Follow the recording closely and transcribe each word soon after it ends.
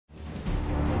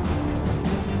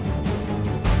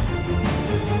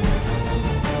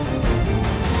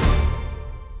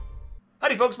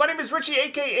Howdy folks, my name is Richie,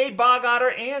 aka Bog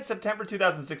Otter, and September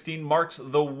 2016 marks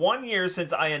the 1 year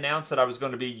since I announced that I was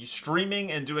going to be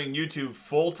streaming and doing YouTube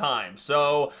full-time.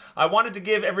 So I wanted to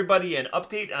give everybody an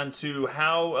update onto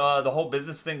how the whole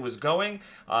business thing was going,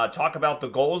 talk about the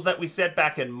goals that we set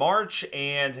back in March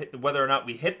and whether or not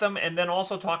we hit them, and then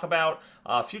also talk about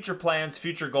future plans,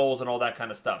 future goals, and all that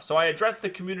kind of stuff. So I addressed the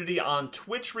community on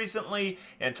Twitch recently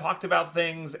and talked about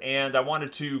things, and I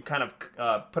wanted to kind of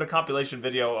put a compilation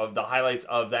video of the highlights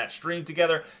of that stream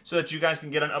together so that you guys can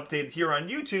get an update here on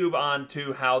YouTube on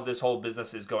to how this whole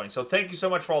business is going. So thank you so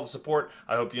much for all the support.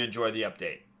 I hope you enjoy the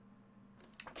update.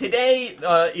 Today,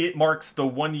 it marks the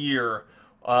 1 year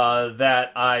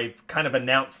that I kind of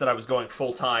announced that I was going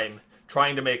full-time,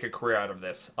 trying to make a career out of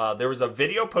this. There was a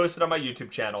video posted on my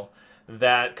YouTube channel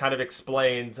that kind of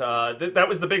explains, that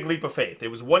was the big leap of faith. It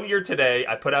was 1 year today.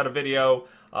 I put out a video,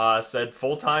 said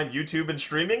full-time YouTube and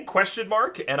streaming, question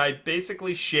mark, and I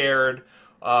basically shared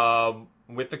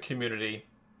with the community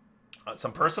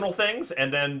some personal things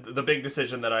and then the big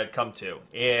decision that I'd come to.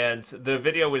 And the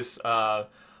video was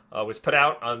put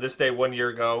out on this day 1 year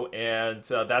ago, and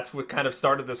that's what kind of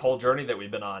started this whole journey that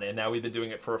we've been on, and now we've been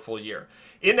doing it for a full year.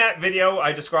 In that video,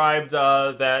 I described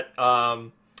that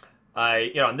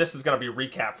and this is going to be a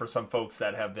recap for some folks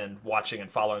that have been watching and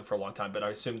following for a long time, but I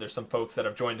assume there's some folks that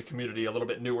have joined the community a little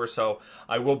bit newer, so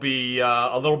I will be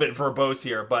a little bit verbose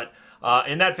here. But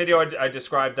in that video, I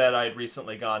described that I had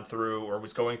recently gone through, or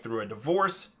was going through, a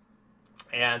divorce,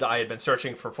 and I had been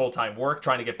searching for full-time work,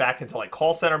 trying to get back into like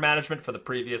call center management for the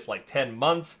previous like 10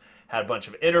 months. Had a bunch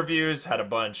of interviews, had a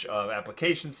bunch of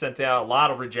applications sent out, a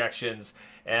lot of rejections,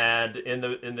 and in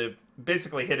the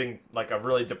basically hitting like a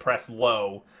really depressed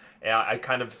low. I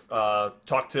kind of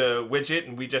talked to Widget,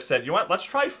 and we just said, you know what, let's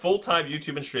try full-time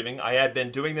YouTube and streaming. I had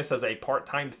been doing this as a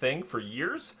part-time thing for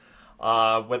years,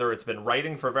 whether it's been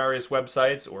writing for various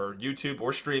websites or YouTube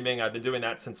or streaming. I've been doing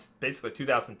that since basically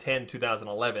 2010,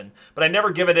 2011, but I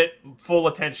never given it full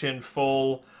attention,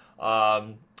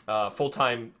 full-time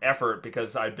effort,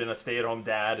 because I'd been a stay-at-home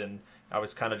dad, and I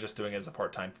was kind of just doing it as a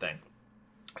part-time thing.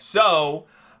 So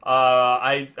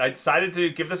I decided to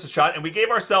give this a shot, and we gave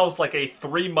ourselves like a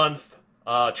 3-month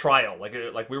trial.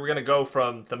 Like we were going to go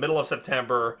from the middle of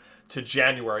September to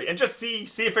January and just see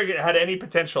if it had any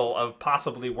potential of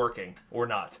possibly working or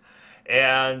not.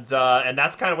 And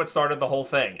that's kind of what started the whole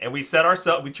thing. And we set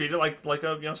ourselves, we treated it like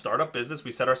a startup business.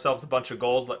 We set ourselves a bunch of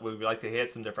goals that we like to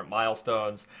hit, some different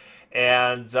milestones.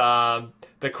 And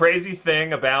the crazy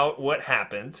thing about what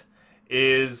happened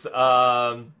is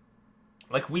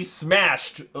like we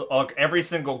smashed every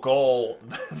single goal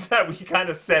that we kind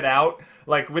of set out,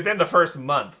 like within the first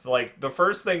month. Like the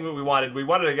first thing that we wanted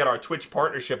to get our Twitch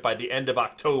partnership by the end of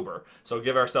October. So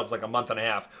give ourselves like a month and a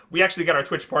half. We actually got our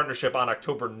Twitch partnership on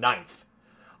October 9th.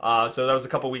 So that was a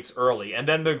couple weeks early. And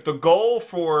then the goal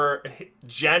for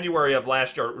January of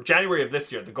last year, or January of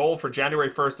this year, the goal for January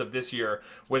 1st of this year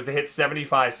was to hit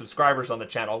 75 subscribers on the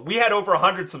channel. We had over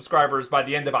 100 subscribers by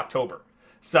the end of October.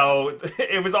 So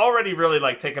it was already really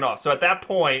like taken off. So at that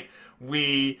point,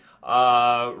 we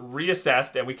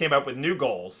reassessed and we came up with new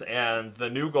goals. And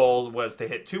the new goal was to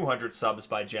hit 200 subs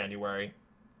by January.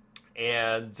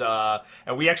 And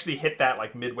we actually hit that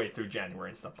like midway through January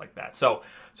and stuff like that. So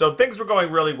things were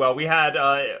going really well. We had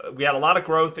a lot of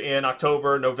growth in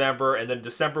October, November, and then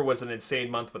December was an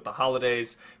insane month with the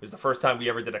holidays. It was the first time we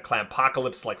ever did a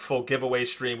Clampocalypse like full giveaway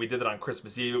stream. We did it on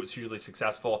Christmas Eve. It was hugely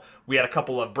successful. We had a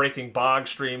couple of Breaking Bog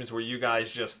streams where you guys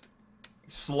just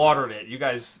slaughtered it. You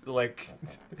guys like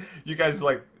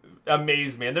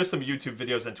amazed me. And there's some YouTube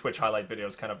videos and Twitch highlight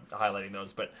videos kind of highlighting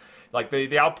those, but like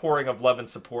the outpouring of love and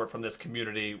support from this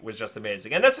community was just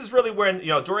amazing. And this is really when,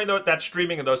 during that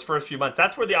streaming in those first few months,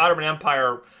 that's where the Otterman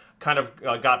Empire kind of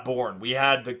got born. We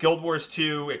had the Guild Wars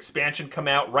 2 expansion come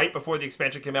out. Right before the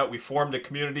expansion came out, we formed a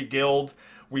community guild.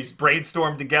 We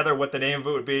brainstormed together what the name of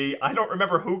it would be. I don't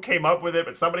remember who came up with it,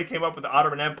 but somebody came up with the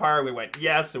Otterman Empire. We went,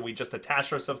 yes, and we just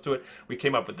attached ourselves to it. We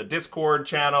came up with the Discord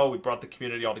channel. We brought the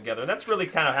community all together. And that's really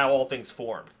kind of how all things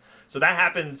formed. So that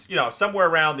happens, somewhere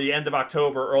around the end of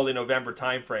October, early November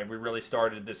timeframe, we really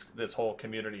started this whole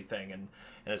community thing, and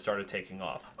it started taking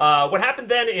off. What happened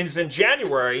then is in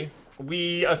January,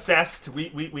 we assessed,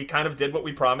 we kind of did what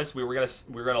we promised. We were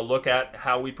gonna look at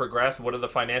how we progress, what do the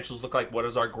financials look like, what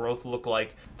does our growth look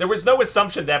like. There was no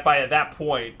assumption that by that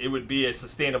point it would be a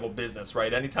sustainable business,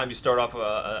 right? Anytime you start off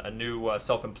a new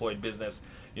self-employed business,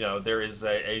 there's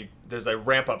a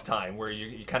ramp-up time where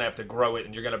you kind of have to grow it,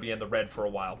 and you're going to be in the red for a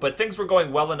while. But things were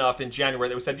going well enough in January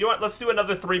that we said, you know what, let's do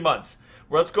another 3 months.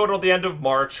 Well, let's go till the end of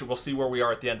March. We'll see where we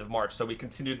are at the end of March. So we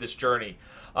continued this journey.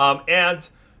 And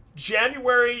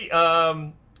January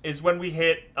is when we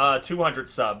hit 200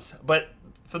 subs. But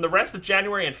from the rest of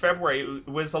January and February, it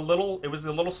was a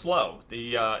little slow.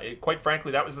 Quite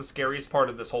frankly, that was the scariest part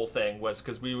of this whole thing, was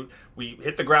because we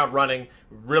hit the ground running,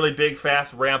 really big,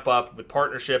 fast ramp up with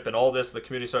partnership and all this. The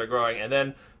community started growing, and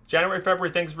then January,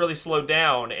 February, things really slowed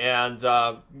down, and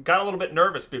got a little bit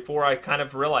nervous before I kind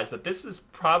of realized that this is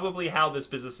probably how this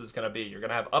business is going to be. You're going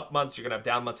to have up months, you're going to have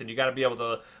down months, and you got to be able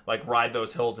to like ride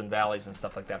those hills and valleys and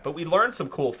stuff like that. But we learned some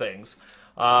cool things.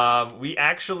 We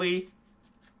actually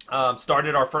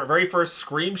started our very first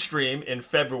Scream stream in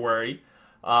February,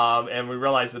 and we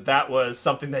realized that that was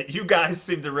something that you guys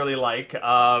seem to really like,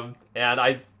 and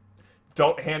I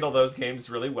don't handle those games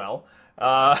really well.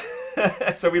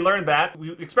 So we learned that.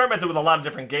 We experimented with a lot of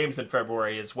different games in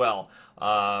February as well.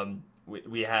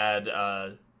 We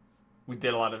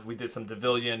did some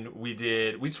Divillion.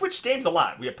 We switched games a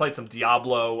lot. We had played some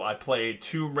Diablo. I played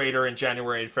Tomb Raider in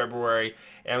January and February,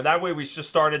 and that way we just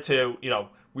started to,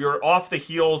 we were off the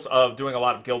heels of doing a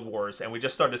lot of Guild Wars, and we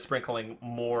just started sprinkling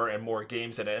more and more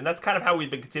games in it. And that's kind of how we've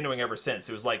been continuing ever since.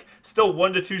 It was like still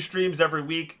 1 to 2 streams every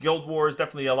week. Guild Wars,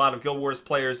 definitely a lot of Guild Wars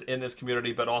players in this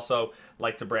community, but also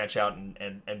like to branch out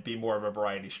and be more of a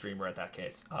variety streamer at that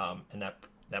case, and that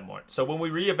more. So when we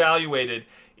reevaluated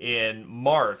in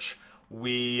March,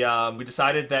 we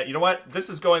decided that, you know what, this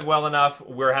is going well enough.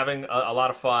 We're having a lot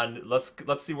of fun. Let's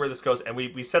see where this goes. And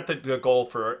we set the goal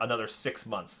for another 6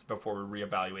 months before we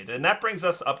reevaluated. And that brings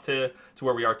us up to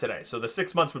where we are today. So the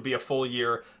 6 months would be a full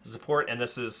year support, and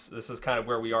this is kind of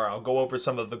where we are. I'll go over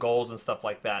some of the goals and stuff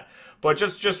like that. But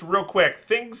just real quick,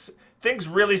 things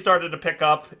really started to pick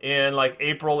up in like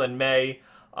April and May.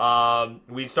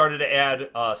 We started to add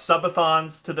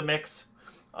subathons to the mix.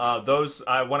 Those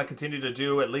I want to continue to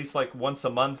do at least like once a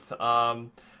month,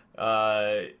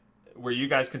 where you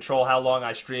guys control how long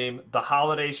I stream. The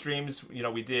holiday streams,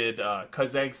 we did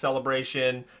Kazegg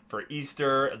celebration for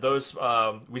Easter. Those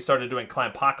we started doing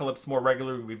Clanpocalypse more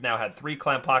regularly. We've now had 3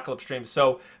 Clanpocalypse streams.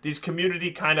 So these community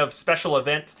kind of special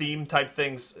event theme type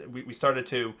things, we started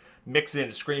to mix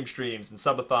in Scream streams and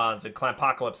subathons and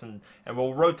Clanpocalypse, and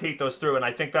we'll rotate those through. And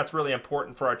I think that's really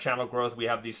important for our channel growth. We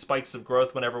have these spikes of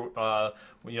growth whenever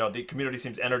the community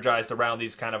seems energized around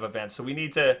these kind of events. So we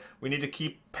need to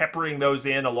keep peppering those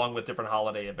in along with different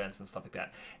holiday events and stuff like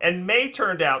that. And May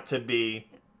turned out to be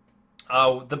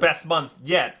the best month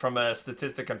yet from a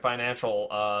statistic and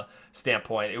financial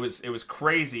standpoint. It was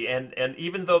crazy, and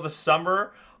even though the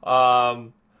summer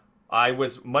I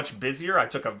was much busier. I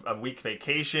took a week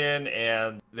vacation,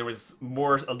 and there was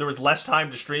less time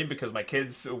to stream because my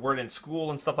kids weren't in school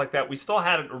and stuff like that. We still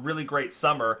had a really great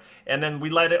summer, and then we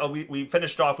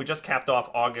finished off. We just capped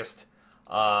off August,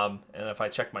 and if I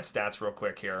check my stats real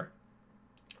quick here,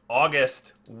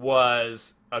 August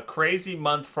was a crazy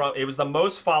month. It was the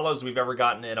most follows we've ever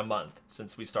gotten in a month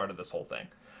since we started this whole thing.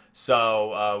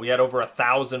 So we had over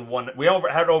 1,001. We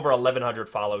had over 1,100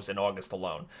 follows in August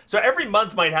alone. So every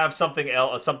month might have something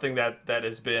else, something that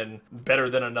has been better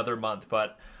than another month.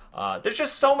 But there's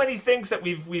just so many things that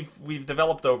we've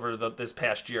developed over this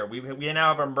past year. We now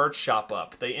have our merch shop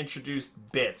up. They introduced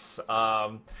bits.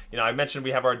 I mentioned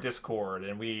we have our Discord,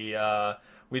 and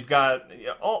we've got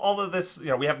all of this.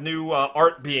 We have new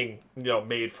art being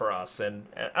made for us, and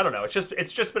I don't know. It's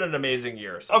just been an amazing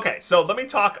year. Okay, so let me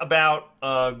talk about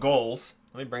goals.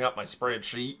 Let me bring up my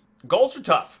spreadsheet. Goals are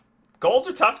tough. Goals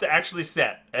are tough to actually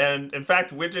set, and in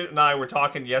fact, Widget and I were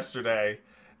talking yesterday,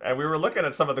 and we were looking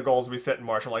at some of the goals we set in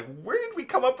March. I'm like, where did we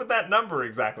come up with that number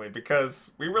exactly?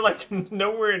 Because we were like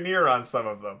nowhere near on some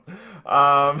of them,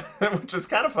 which is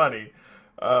kind of funny.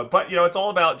 But it's all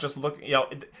about just looking.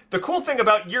 The cool thing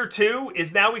about year 2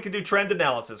 is now we can do trend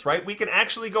analysis, right? We can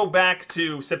actually go back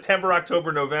to September,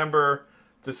 October, November,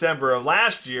 December of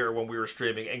last year when we were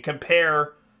streaming and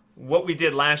compare what we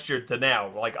did last year to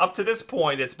now. Like up to this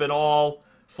point, it's been all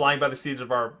flying by the seat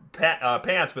of our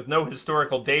pants with no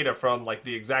historical data from like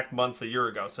the exact months a year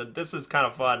ago. So this is kind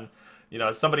of fun.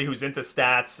 As somebody who's into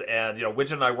stats, and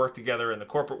Widget and I worked together in the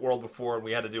corporate world before, and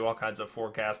we had to do all kinds of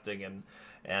forecasting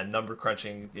and number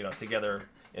crunching, together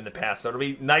in the past. So it'll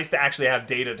be nice to actually have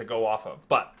data to go off of.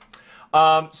 But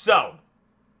our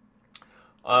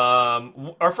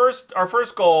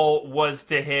first goal was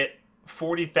to hit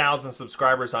 40,000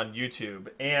 subscribers on YouTube.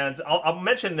 And I'll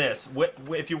mention this.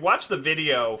 If you watch the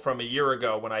video from a year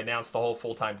ago when I announced the whole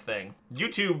full-time thing,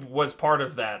 YouTube was part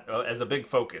of that as a big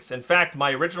focus. In fact,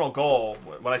 my original goal,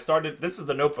 when I started, this is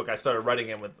the notebook I started writing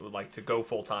in with like to go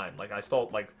full-time. Like I still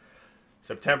like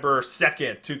September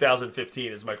 2nd,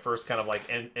 2015 is my first kind of like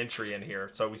entry in here.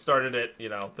 So we started it,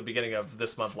 the beginning of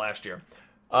this month last year.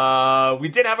 We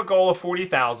did have a goal of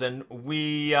 40,000.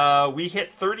 We hit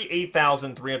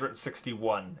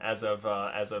 38,361 as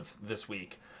of this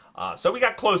week. So we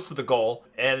got close to the goal,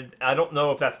 and I don't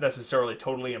know if that's necessarily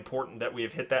totally important that we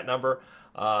have hit that number,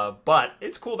 but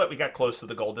it's cool that we got close to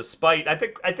the goal. Despite, I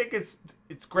think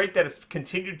it's great that it's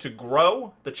continued to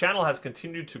grow. The channel has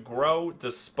continued to grow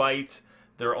despite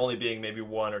there only being maybe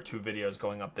 1 or 2 videos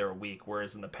going up there a week,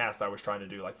 whereas in the past I was trying to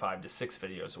do like 5 to 6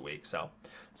 videos a week. So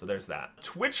there's that.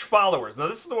 Twitch followers. Now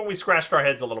this is the one we scratched our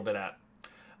heads a little bit at.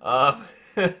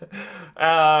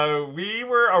 We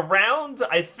were around,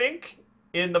 I think,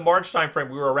 in the March timeframe,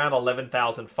 we were around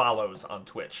 11,000 follows on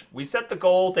Twitch. We set the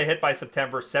goal to hit by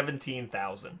September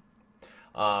 17,000,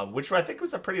 which I think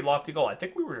was a pretty lofty goal. I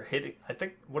think we were hitting. I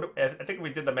think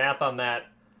we did the math on that.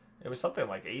 It was something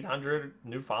like 800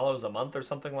 new follows a month or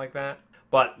something like that.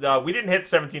 But we didn't hit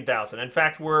 17,000. In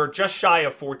fact, we're just shy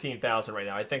of 14,000 right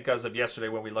now. I think as of yesterday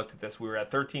when we looked at this, we were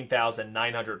at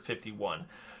 13,951.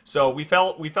 So we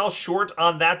fell short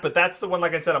on that, but that's the one,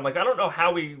 like I said, I'm like, I don't know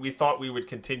how we thought we would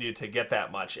continue to get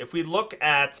that much. If we look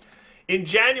at, in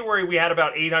January, we had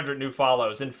about 800 new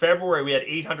follows. In February, we had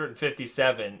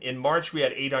 857. In March, we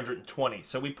had 820.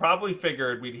 So we probably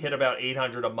figured we'd hit about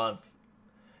 800 a month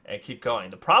and keep going.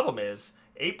 The problem is,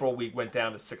 April, we went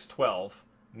down to 612.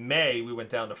 May, we went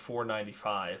down to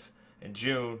 495. In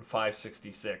June,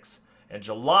 566. In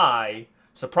July,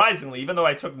 surprisingly, even though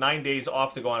I took 9 days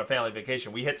off to go on a family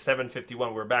vacation, we hit 751.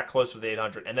 We were back close with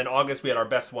 800. And then August, we had our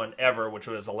best one ever, which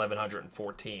was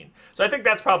 1,114. So I think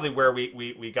that's probably where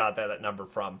we got that number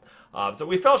from. So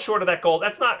we fell short of that goal.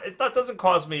 That doesn't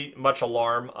cause me much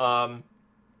alarm.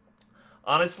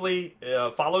 Honestly,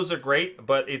 follows are great,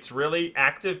 but it's really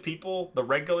active people, the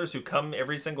regulars who come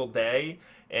every single day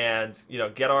and,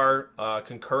 get our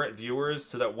concurrent viewers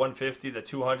to that 150, the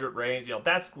 200 range.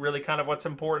 That's really kind of what's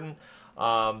important.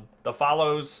 The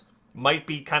follows might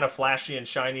be kind of flashy and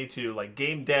shiny to like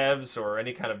game devs or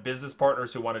any kind of business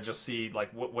partners who want to just see like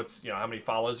what's how many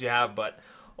follows you have. But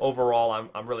overall,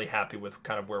 I'm really happy with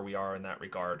kind of where we are in that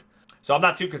regard. So I'm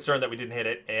not too concerned that we didn't hit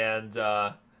it. And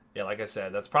yeah, like I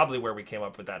said, that's probably where we came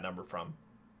up with that number from.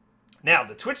 Now,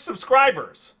 the Twitch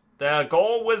subscribers. The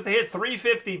goal was to hit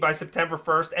 350 by September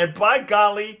 1st. And by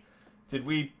golly, did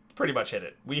we pretty much hit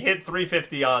it. We hit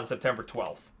 350 on September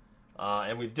 12th.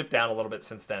 And we've dipped down a little bit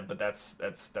since then, but that's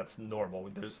normal.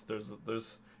 There's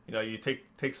you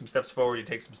take some steps forward, you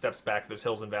take some steps back. There's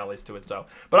hills and valleys to it. So,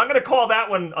 but I'm gonna call that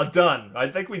one a done. I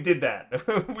think we did that.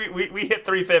 we hit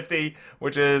 350,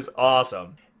 which is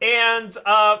awesome. And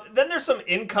then there's some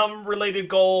income related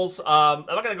goals. I'm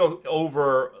not gonna go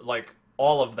over like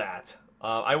all of that.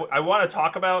 I want to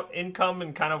talk about income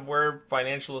and kind of where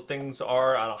financial things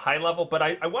are on a high level, but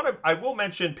I will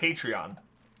mention Patreon.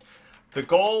 The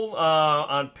goal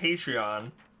on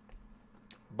Patreon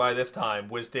by this time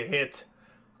was to hit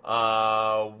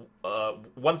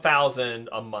 1,000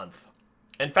 a month.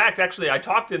 In fact, actually, I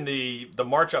talked in the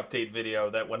March update video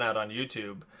that went out on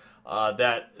YouTube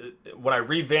that when I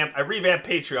revamped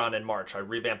Patreon in March. I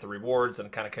revamped the rewards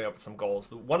and kind of came up with some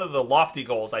goals. One of the lofty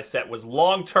goals I set was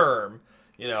long term.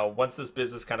 Once this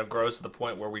business kind of grows to the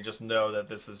point where we just know that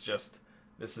this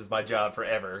is my job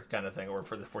forever kind of thing, or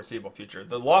for the foreseeable future.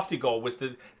 The lofty goal was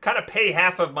to kind of pay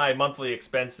half of my monthly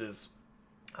expenses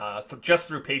just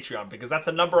through Patreon, because that's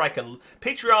a number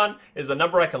Patreon is a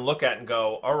number I can look at and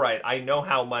go, all right, I know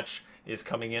how much is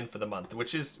coming in for the month,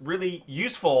 which is really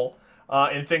useful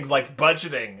in things like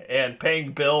budgeting and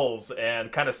paying bills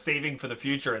and kind of saving for the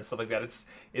future and stuff like that.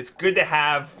 It's good to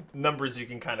have numbers you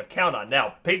can kind of count on.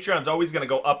 Now, Patreon's always going to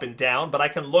go up and down, but I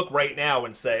can look right now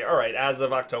and say, all right, as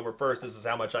of October 1st, this is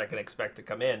how much I can expect to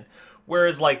come in.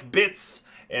 Whereas like bits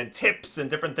and tips and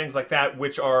different things like that,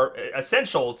 which are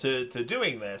essential to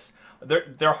doing this,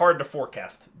 they're hard to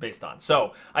forecast based on.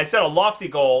 So I set a lofty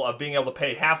goal of being able to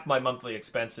pay half my monthly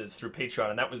expenses through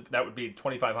Patreon, and that would be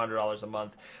 $2,500 a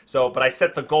month. So, but I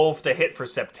set the goal to hit for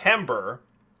September,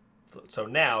 so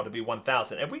now to be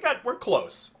 1,000, and we're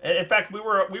close. In fact, we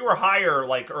were higher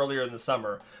like earlier in the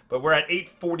summer, but we're at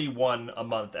 841 a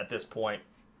month at this point.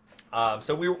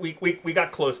 So we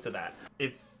got close to that.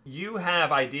 If you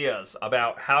have ideas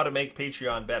about how to make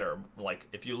Patreon better, like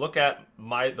if you look at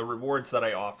the rewards that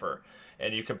I offer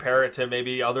and you compare it to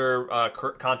maybe other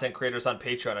content creators on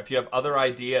Patreon, if you have other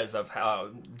ideas of how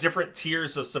different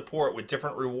tiers of support with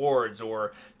different rewards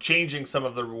or changing some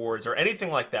of the rewards or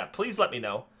anything like that, please let me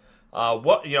know.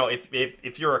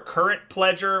 If you're a current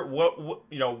pledger,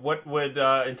 what would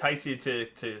entice you to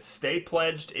stay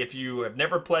pledged? If you have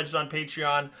never pledged on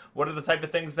Patreon, what are the type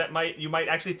of things that you might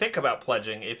actually think about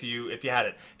pledging if you had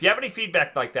it? If you have any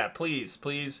feedback like that, please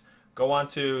go on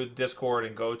to Discord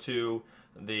and go to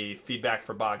the feedback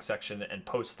for Bog section and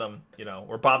post them, you know,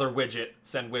 or bother Widget,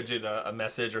 send Widget a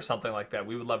message or something like that.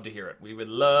 We would love to hear it. We would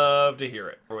love to hear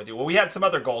it with you. Well, we had some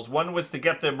other goals. One was to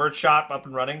get the merch shop up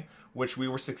and running, which we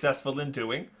were successful in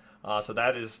doing. So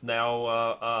that is now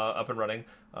up and running.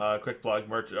 Quick plug,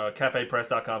 merch,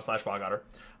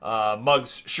 cafepress.com/bogotter.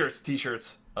 Mugs, shirts,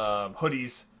 t-shirts,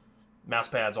 hoodies, mouse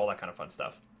pads, all that kind of fun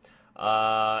stuff.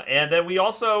 And then we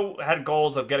also had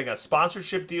goals of getting a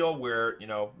sponsorship deal where, you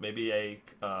know, maybe a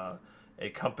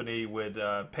company would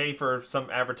pay for some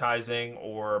advertising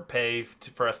or pay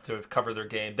for us to cover their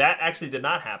game. That actually did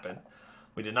not happen.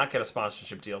 We did not get a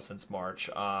sponsorship deal since March.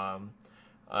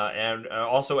 And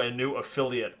also a new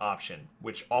affiliate option,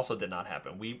 which also did not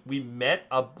happen. We met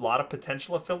a lot of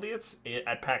potential affiliates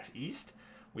at PAX East.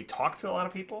 We talked to a lot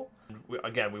of people.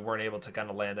 Again, we weren't able to kind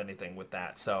of land anything with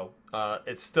that. So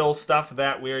it's still stuff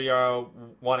that we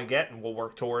want to get and we'll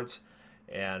work towards.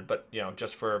 But you know,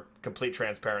 just for complete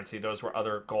transparency, those were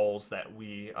other goals that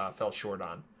we fell short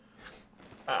on.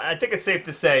 I think it's safe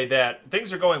to say that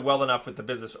things are going well enough with the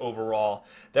business overall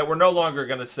that we're no longer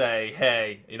going to say,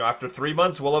 hey, you know, after 3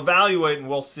 months, we'll evaluate and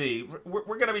we'll see. We're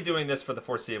going to be doing this for the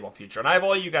foreseeable future. And I have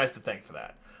all you guys to thank for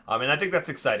that. And I think that's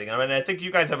exciting. I mean, I think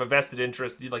you guys have a vested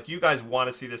interest. Like, you guys want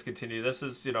to see this continue. This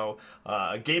is, you know,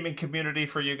 a gaming community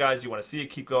for you guys. You want to see it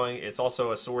keep going. It's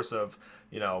also a source of,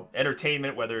 you know,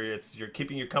 entertainment, whether it's you're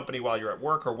keeping your company while you're at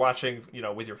work or watching, you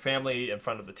know, with your family in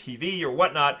front of the TV or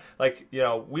whatnot. Like, you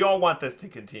know, we all want this to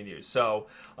continue. So,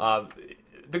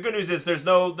 the good news is there's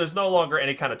no longer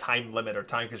any kind of time limit or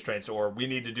time constraints or we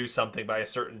need to do something by a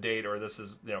certain date or this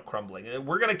is, you know, crumbling.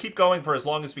 We're going to keep going for as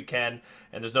long as we can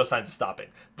and there's no signs of stopping.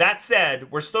 That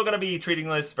said, we're still going to be treating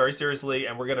this very seriously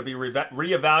and we're going to be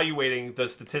reevaluating the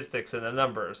statistics and the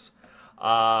numbers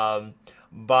by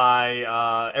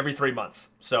every 3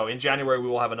 months. So in January, we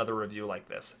will have another review like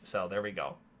this. So there we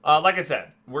go. Like I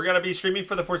said, we're going to be streaming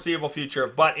for the foreseeable future,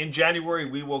 but in January,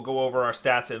 we will go over our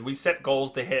stats, and we set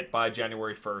goals to hit by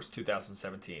January 1st,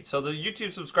 2017. So the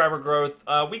YouTube subscriber growth,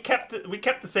 we kept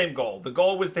the same goal. The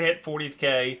goal was to hit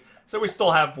 40K, so we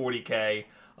still have 40K.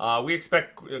 We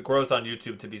expect growth on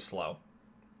YouTube to be slow.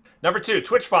 Number 2,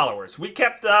 Twitch followers. We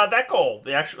kept that goal.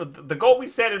 The goal we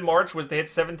set in March was to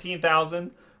hit 17,000.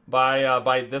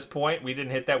 By this point, we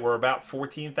didn't hit that. We're about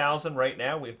 14,000 right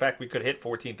now. In fact, we could hit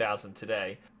 14,000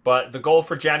 today. But the goal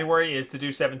for January is to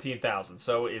do 17,000.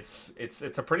 So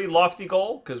it's a pretty lofty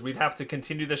goal because we'd have to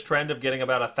continue this trend of getting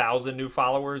about 1,000 new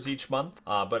followers each month.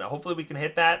 But hopefully we can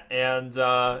hit that and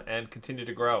continue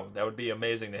to grow. That would be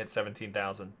amazing to hit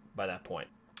 17,000 by that point.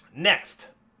 Next,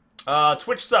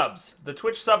 Twitch subs. The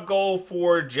Twitch sub goal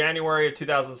for January of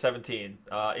 2017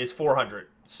 is 400.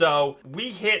 So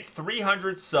we hit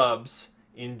 300 subs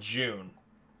in June.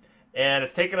 And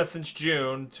it's taken us since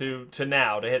June to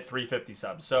now to hit 350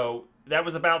 subs. So that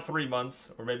was about 3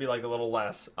 months, or maybe like a little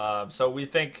less. So we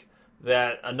think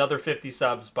that another 50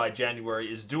 subs by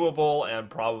January is doable and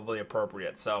probably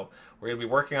appropriate. So we're going to be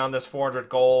working on this 400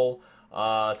 goal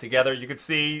together. You can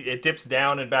see it dips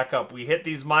down and back up. We hit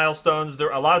these milestones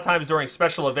there a lot of times during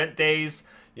special event days.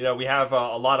 You know, we have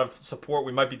a lot of support.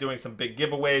 We might be doing some big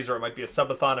giveaways, or it might be a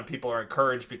subathon, and people are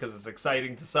encouraged because it's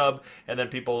exciting to sub, and then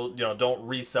people, you know, don't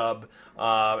resub,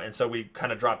 and so we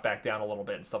kind of drop back down a little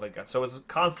bit and stuff like that. So it's a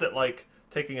constant, like,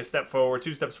 taking a step forward,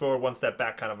 2 steps forward, 1 step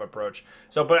back kind of approach.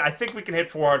 So, but I think we can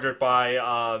hit 400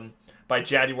 by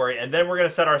January, and then we're going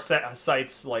to set our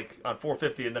sights like on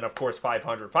 450, and then of course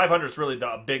 500. 500 is really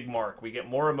the big mark. We get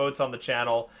more emotes on the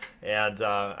channel, and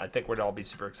I think we'd all be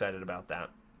super excited about that.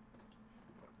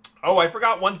 Oh, I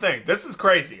forgot one thing. This is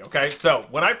crazy, okay? So,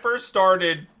 when I first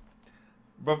started,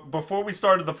 before we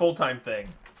started the full-time thing,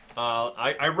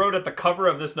 I wrote at the cover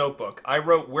of this notebook, I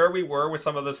wrote where we were with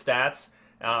some of the stats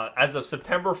as of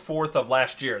September 4th of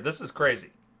last year. This is crazy.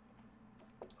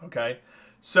 Okay?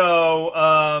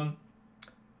 So,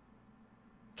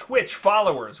 Twitch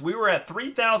followers, we were at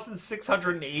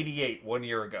 3,688 1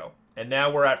 year ago, and now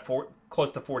we're at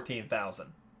close to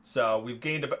 14,000. So we've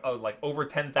gained like over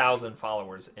 10,000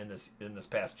 followers in this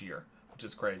past year, which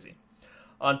is crazy.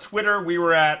 On Twitter, we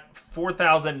were at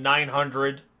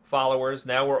 4,900 followers.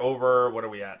 Now we're over, what are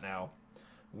we at now?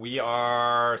 We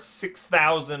are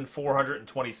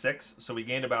 6,426, so we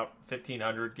gained about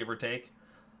 1,500, give or take.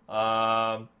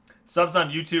 Subs on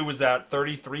YouTube was at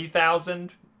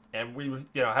 33,000, and we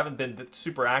haven't been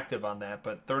super active on that,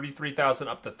 but 33,000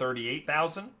 up to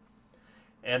 38,000.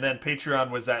 And then Patreon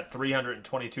was at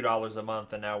 $322 a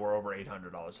month, and now we're over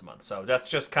 $800 a month. So that's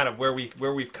just kind of where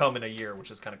we've come in a year, which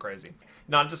is kind of crazy.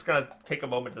 Now, I'm just going to take a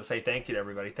moment to say thank you to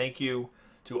everybody. Thank you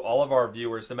to all of our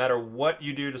viewers, no matter what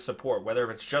you do to support,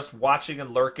 whether it's just watching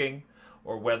and lurking,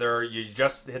 or whether you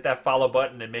just hit that follow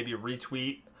button and maybe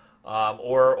retweet,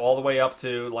 or all the way up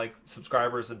to like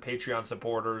subscribers and Patreon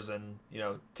supporters and, you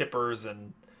know, tippers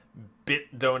and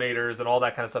bit donators and all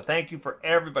that kind of stuff. Thank you for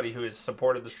everybody who has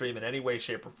supported the stream in any way,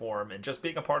 shape, or form, and just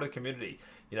being a part of the community.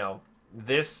 You know,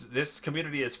 this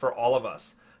community is for all of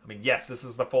us. I mean, yes, this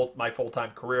is my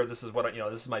full-time career. This is what, you know,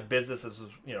 this is my business. This is,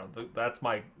 you know, that's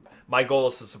my goal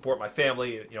is to support my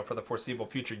family, you know, for the foreseeable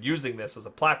future, using this as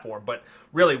a platform. But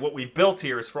really, what we built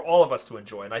here is for all of us to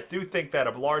enjoy. And I do think that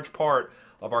a large part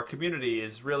of our community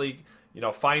is really, you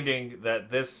know, finding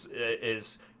that this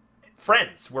is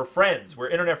friends. We're friends. We're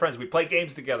internet friends. We play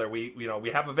games together. We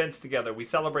have events together. We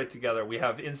celebrate together. We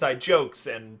have inside jokes,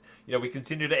 and, you know, we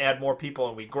continue to add more people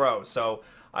and we grow. So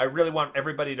I really want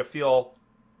everybody to feel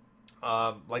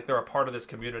like they're a part of this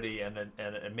community, and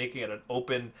making it an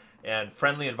open and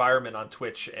friendly environment on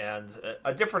Twitch, and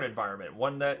a different environment,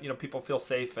 one that, you know, people feel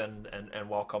safe and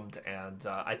welcomed. And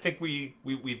I think we've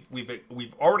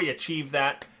already achieved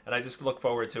that, and I just look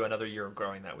forward to another year of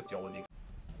growing that with all of you.